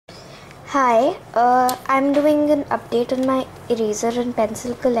Hi, I'm doing an update on my eraser and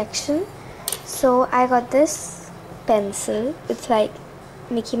pencil collection. So I got this pencil. It's like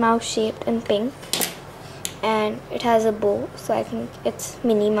Mickey Mouse shaped and pink, and it has a bow, so I think it's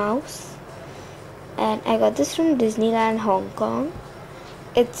Minnie Mouse. And I got this from Disneyland Hong Kong.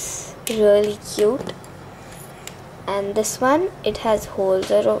 It's really cute. And this one, it has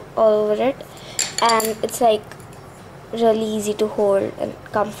holes all over it, and it's like really easy to hold and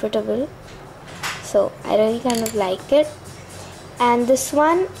comfortable. So I really kind of like it. And this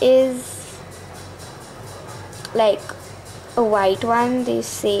one is like a white one. They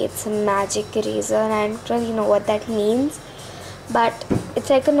say it's a magic eraser, and I don't really know what that means, but it's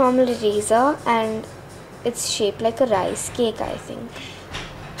like a normal eraser and it's shaped like a rice cake, I think.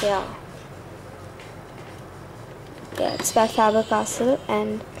 Yeah, it's by Faber-Castell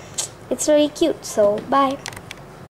and it's really cute. So bye.